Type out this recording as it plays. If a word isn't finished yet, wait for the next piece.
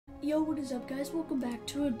Yo, what is up guys? Welcome back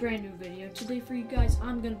to a brand new video. Today for you guys,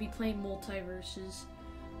 I'm going to be playing Multiversus.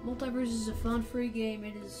 Multiversus is a fun free game.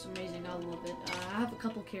 It is amazing. I love it. I have a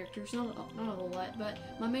couple characters, not a whole lot, but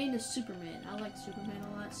my main is Superman. I like Superman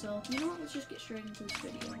a lot, so you know what? Let's just get straight into this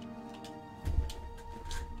video.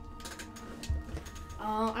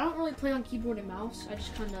 I don't really play on keyboard and mouse. I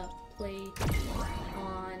just kind of play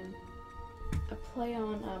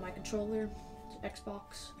on my controller,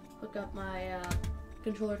 Xbox. Hook up my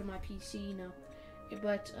controller to my PC,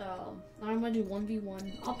 but I'm gonna do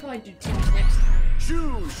 1v1. I'll probably do teams next time.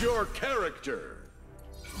 Choose your character.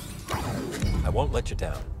 I won't let you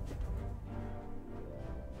down.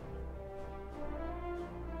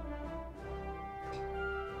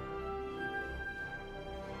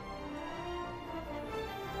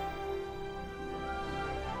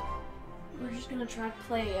 We're just gonna try to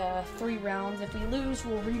play 3 rounds. If we lose,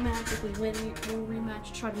 we'll rematch. If we win, we'll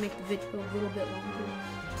rematch. Try to make the video a little bit longer.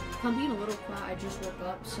 If I'm being a little quiet, I just woke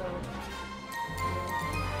up, so.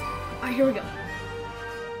 Alright, here we go.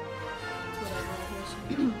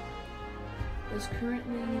 Is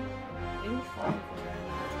currently 85 right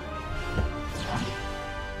now.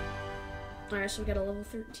 Alright, so we got a level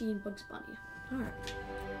 13 Bugs Bunny. Alright. I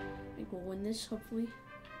think we'll win this, hopefully.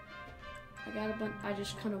 I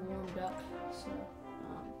just kind of warmed up, so,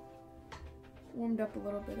 warmed up a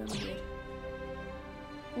little bit. I'm good.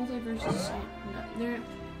 Multiversus, they're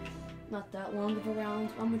not that long of a round.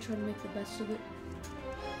 I'm gonna try to make the best of it.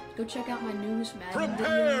 Go check out my newest Madden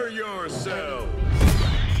Prepare video. yourself.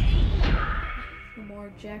 Lamar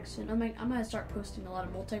Jackson. I'm gonna start posting a lot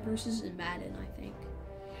of Multiversus in Madden, I think.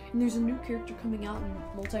 And there's a new character coming out in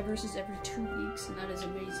Multiversus every 2 weeks, and that is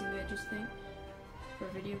amazing. I just think. For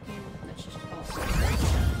a video game, that's just awesome.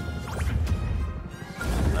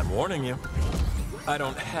 I'm warning you. I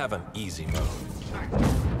don't have an easy mode.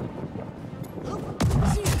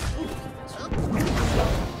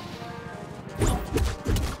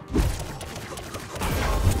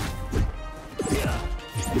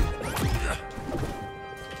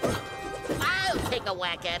 I'll take a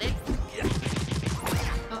whack at it.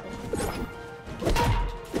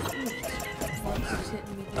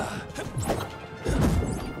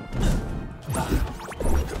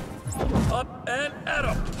 Up and at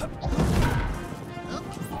 'em.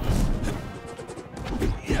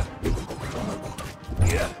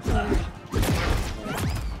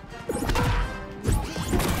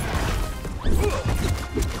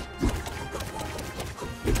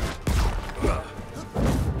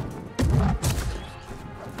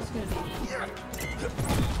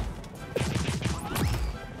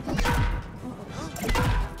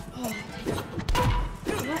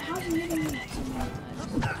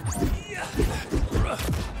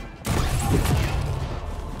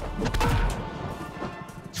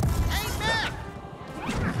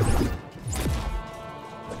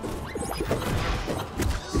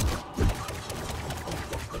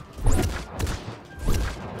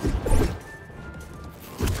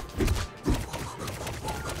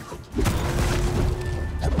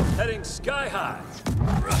 Heading sky high.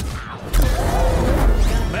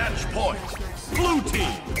 Match point. Blue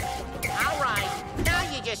team. All right, now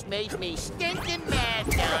you just made me stinking mad,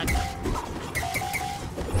 Doug.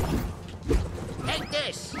 Take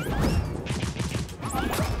this. I'm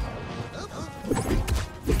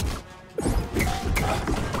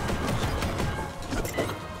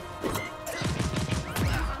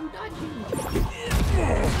dodging.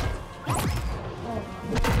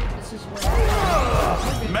 This is where.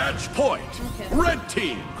 Match point. Okay. Red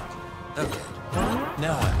team. Okay.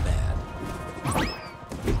 Now I'm mad.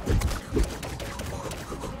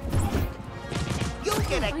 You'll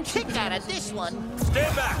get a kick out of this one.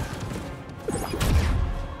 Stand back.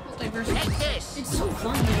 Multiversus. Take this. It's so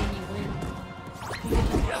fun when you win. You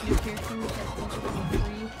get new characters that bunch of them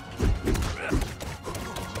free.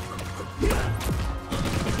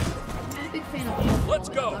 I'm a big fan of. Let's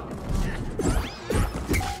go.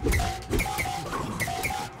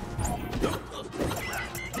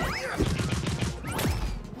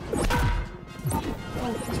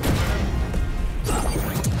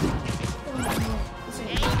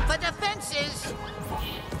 Aim for the fences.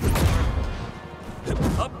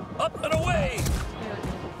 Up and away.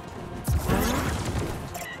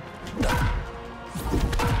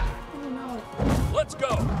 Oh no. Let's go.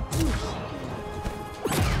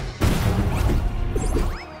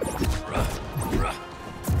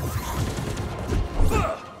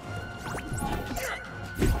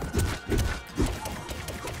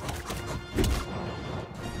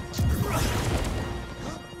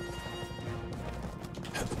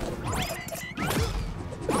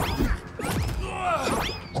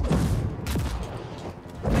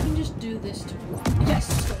 I can just do this to him.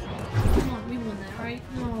 Yes! Come on, we won that, right?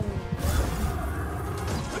 No.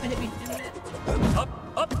 I didn't mean to do that.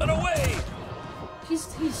 Up and away! He's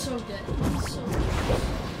so dead. He's so dead.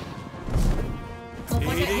 Oh, if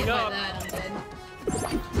I get hit by that, I'm dead.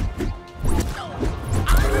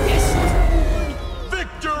 Yes!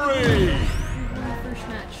 Victory! We won the first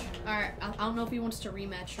match. Alright, I don't know if he wants to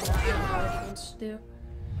rematch or not. I don't know what he wants to do.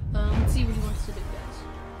 Let's see what he wants to do, guys.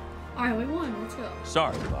 Alright, we won. Let's go.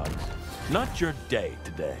 Sorry, Bugs. Not your day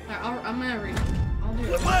today. Alright, I'm gonna rematch. I'll do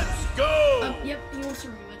it. Let's go! Yep, he wants to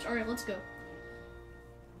rematch. Alright, let's go.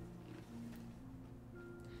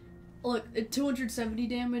 Look, at 270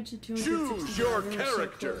 damage and 260 Choose your damage,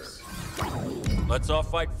 character. so close. Let's all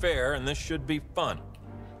fight fair, and this should be fun.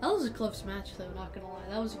 That was a close match, though, not gonna lie.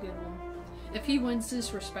 That was a good one. If he wins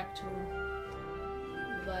this, respect to him.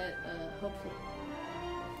 But, hopefully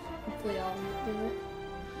I'll do it.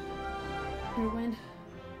 Or win.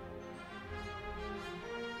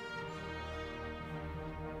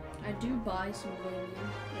 I do buy some Glamium.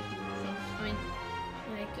 I mean,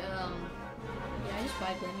 like, yeah, I just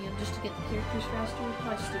buy Glamium just to get the characters faster.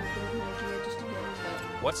 Probably stupid idea just to get them, but...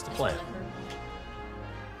 What's the plan?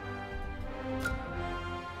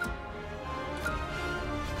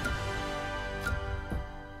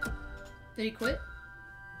 Did he quit?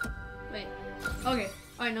 Wait. Okay.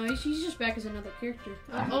 Alright, no, he's just back as another character.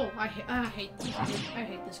 I hate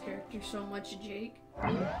this character so much, Jake.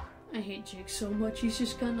 I hate Jake so much. He's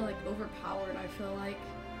just kind of like overpowered, I feel like.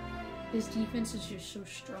 His defense is just so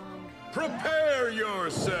strong. Prepare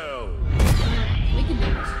yourself! We can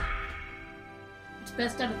do this. It's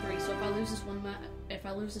best out of 3, so if I lose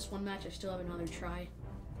this one match, I still have another try.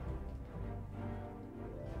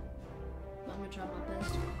 But I'm gonna try my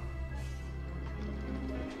best.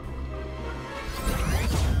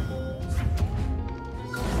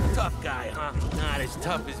 Tough guy, huh? Not as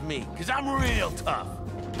tough as me, because I'm real tough.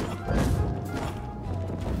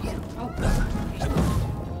 Oh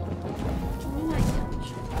my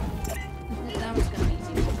gosh. That was gonna be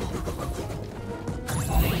easy.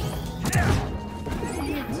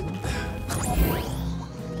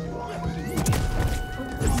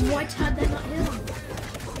 What? How'd that not hit him?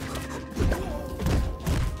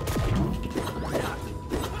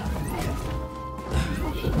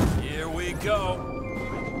 Here we go.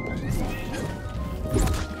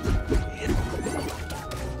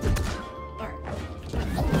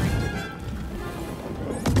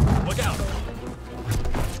 Look out.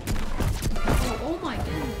 Oh my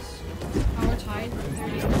goodness. Oh, we're tied.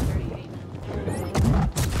 38 to 38 now.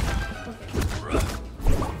 Okay.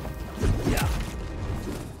 Yeah.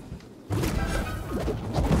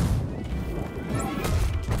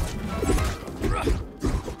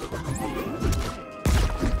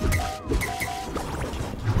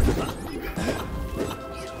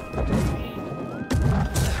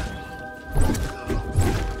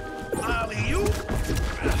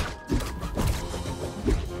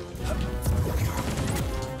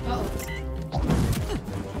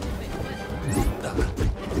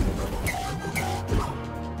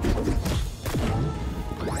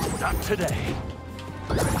 Not today.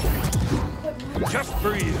 Just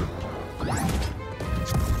for you.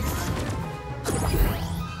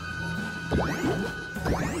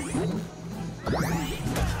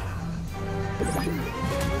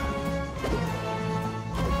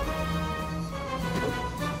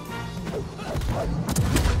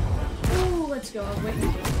 Ooh, let's go. I was waiting for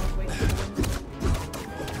him.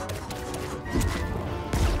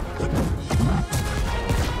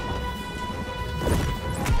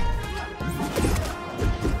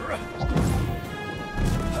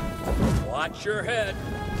 Watch your head.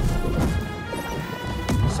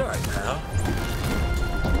 Sorry, pal.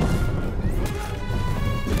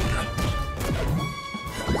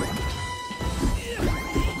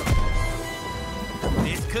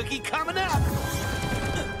 This cookie coming up.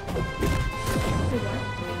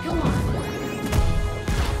 Come on.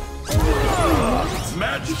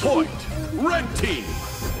 Match point! Red team!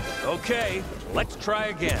 Okay, let's try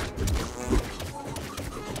again.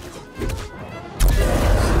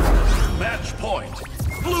 Match point!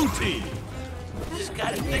 Blue team! Just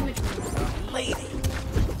gotta think, lady.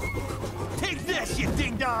 Take this, you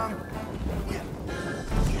ding dong.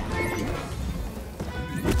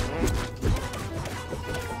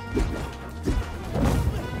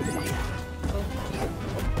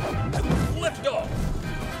 Lift off.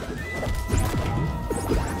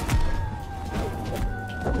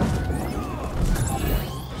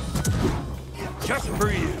 Just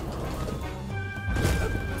for you.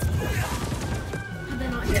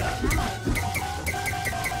 They're not here.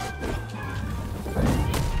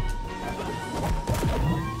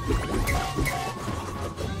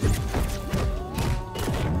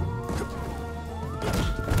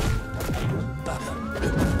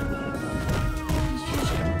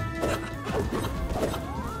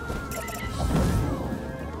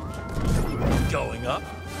 Going up.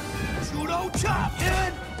 Judo chop,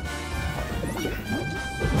 man!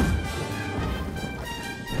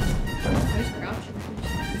 He's crouching.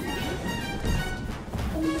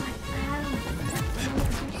 Oh my god.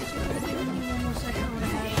 Almost like I would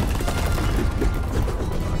have had.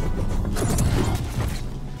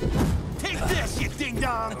 Take this, you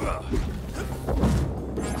ding-dong!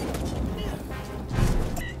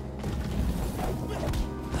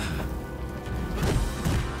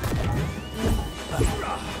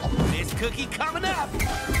 This cookie coming up!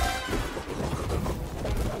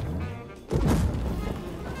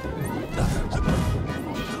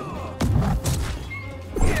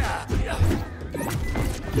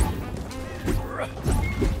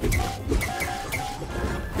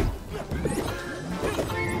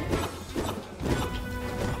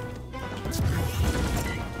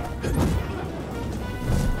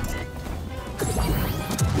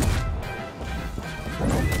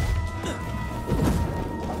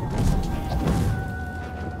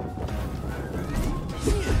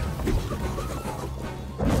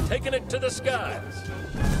 Taking it to the skies.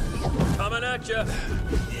 Coming at you.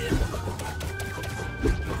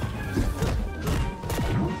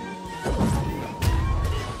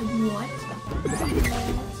 What?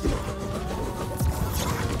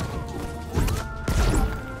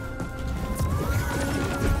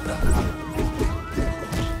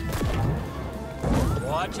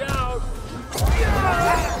 Watch out.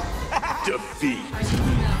 Defeat. I did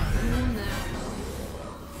not ruin that.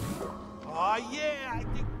 Oh yeah, I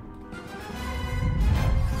think...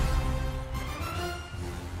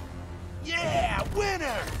 Yeah,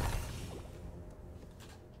 winner!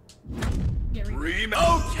 Get ready.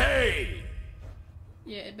 Okay.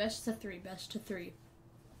 Yeah, best to three. Best to three.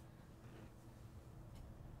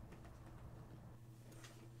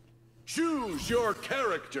 Choose your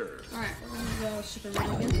character. Alright, we're gonna go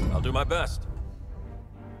Superman again. I'll do my best.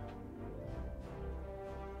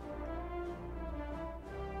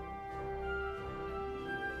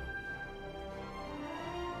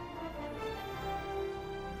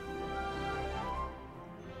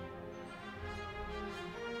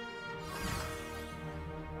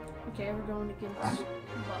 Okay, we're going against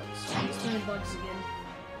Bugs. He's playing Bugs again.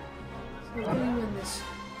 So how do we win this?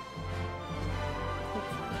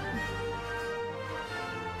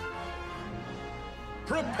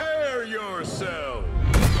 Prepare yourself.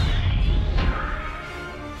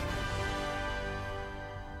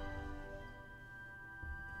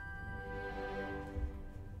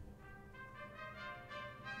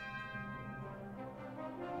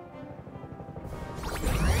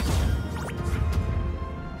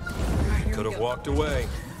 Could have walked away.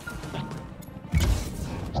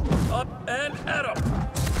 Up and at 'em.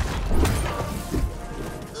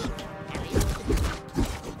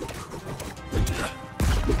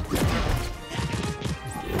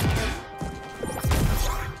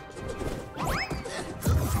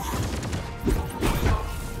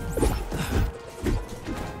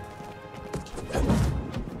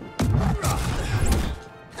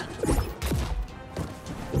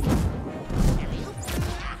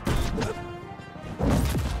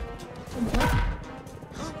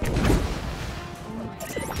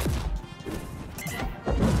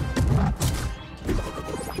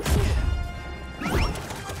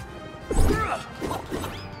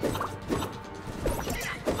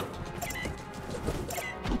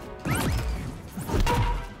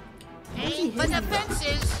 Aim for the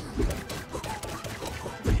fences.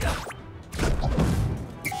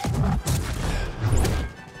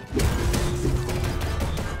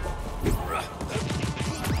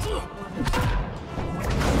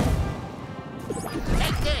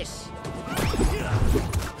 Take this.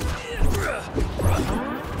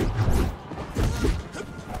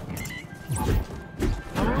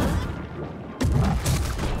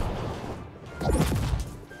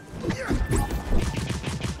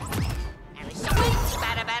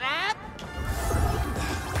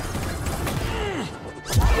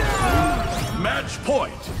 Match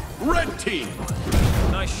point. Red team.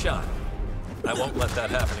 Nice shot. I won't let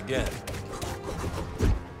that happen again.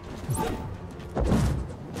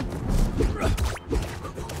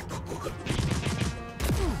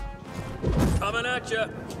 Coming at you.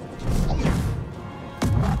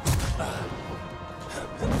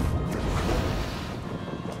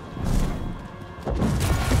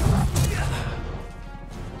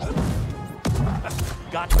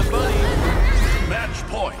 Got the buddy. Match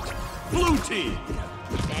point. Blue team.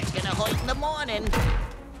 That's gonna hurt in the morning.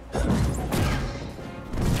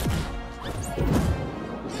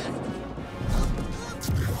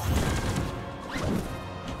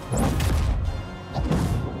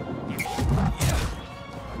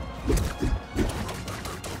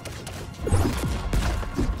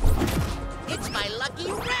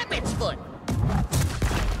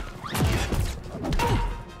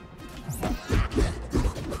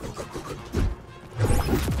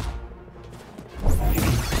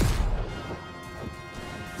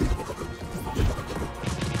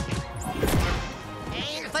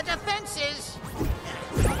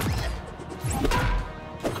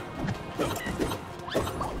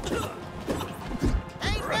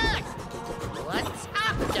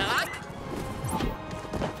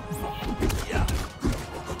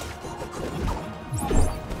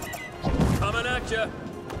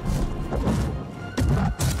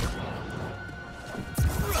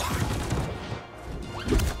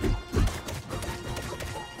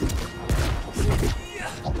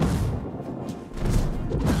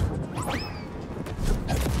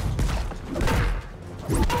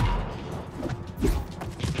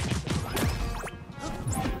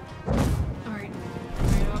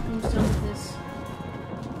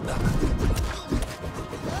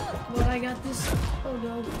 got this. Oh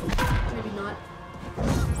no. Maybe not.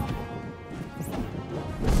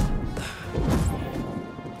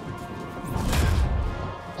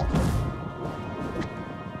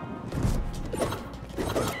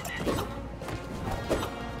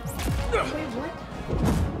 Wait, what?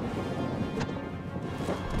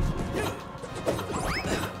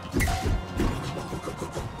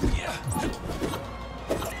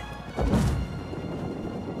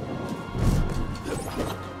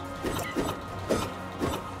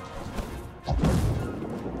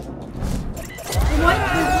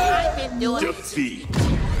 I've been doing it. Defeat.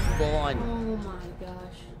 Born. Oh my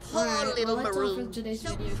gosh. Poor Alright, little well, that's all for maroon. today's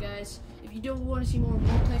video, guys. If you don't want to see more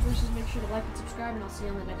multiverses, make sure to like and subscribe, and I'll see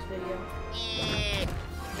you on the next video.